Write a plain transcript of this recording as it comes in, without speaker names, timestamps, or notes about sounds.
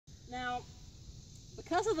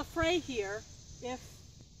Because of the fray here, if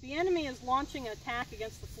the enemy is launching an attack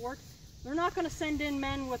against the fort, they're not going to send in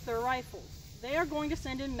men with their rifles. They are going to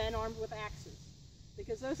send in men armed with axes,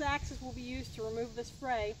 because those axes will be used to remove this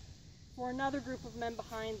fray for another group of men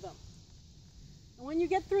behind them. And when you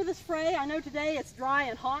get through this fray, I know today it's dry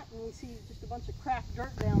and hot and we see just a bunch of cracked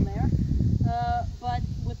dirt down there, but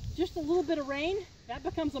with just a little bit of rain, that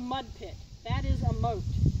becomes a mud pit. That is a moat.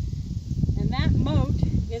 And that moat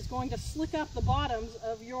is going to slick up the bottoms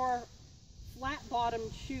of your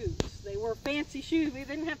flat-bottomed shoes. They were fancy shoes. They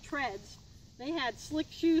didn't have treads. They had slick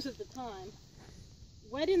shoes at the time.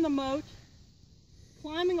 Wet in the moat,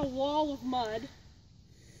 climbing a wall of mud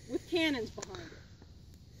with cannons behind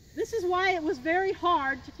it. This is why it was very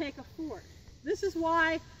hard to take a fort. This is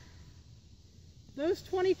why those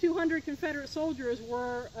 2,200 Confederate soldiers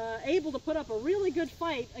were able to put up a really good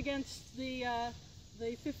fight against the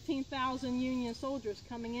 15,000 Union soldiers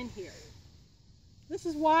coming in here. This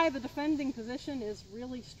is why the defending position is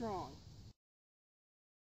really strong.